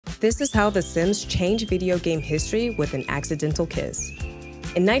This is how The Sims changed video game history with an accidental kiss.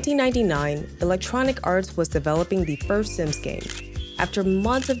 In 1999, Electronic Arts was developing the first Sims game. After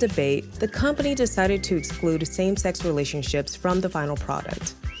months of debate, the company decided to exclude same-sex relationships from the final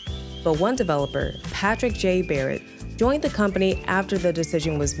product. But one developer, Patrick J. Barrett, joined the company after the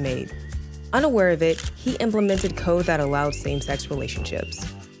decision was made. Unaware of it, he implemented code that allowed same-sex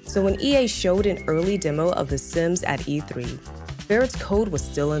relationships. So when EA showed an early demo of The Sims at E3, Barrett's code was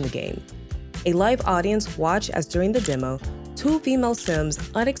still in the game. A live audience watched as during the demo, two female Sims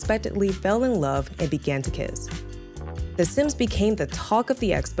unexpectedly fell in love and began to kiss. The Sims became the talk of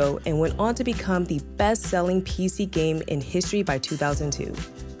the expo and went on to become the best-selling PC game in history by 2002.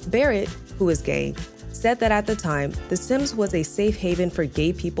 Barrett, who is gay, said that at the time, The Sims was a safe haven for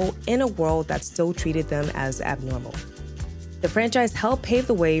gay people in a world that still treated them as abnormal. The franchise helped pave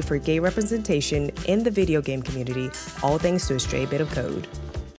the way for gay representation in the video game community, all thanks to a stray bit of code.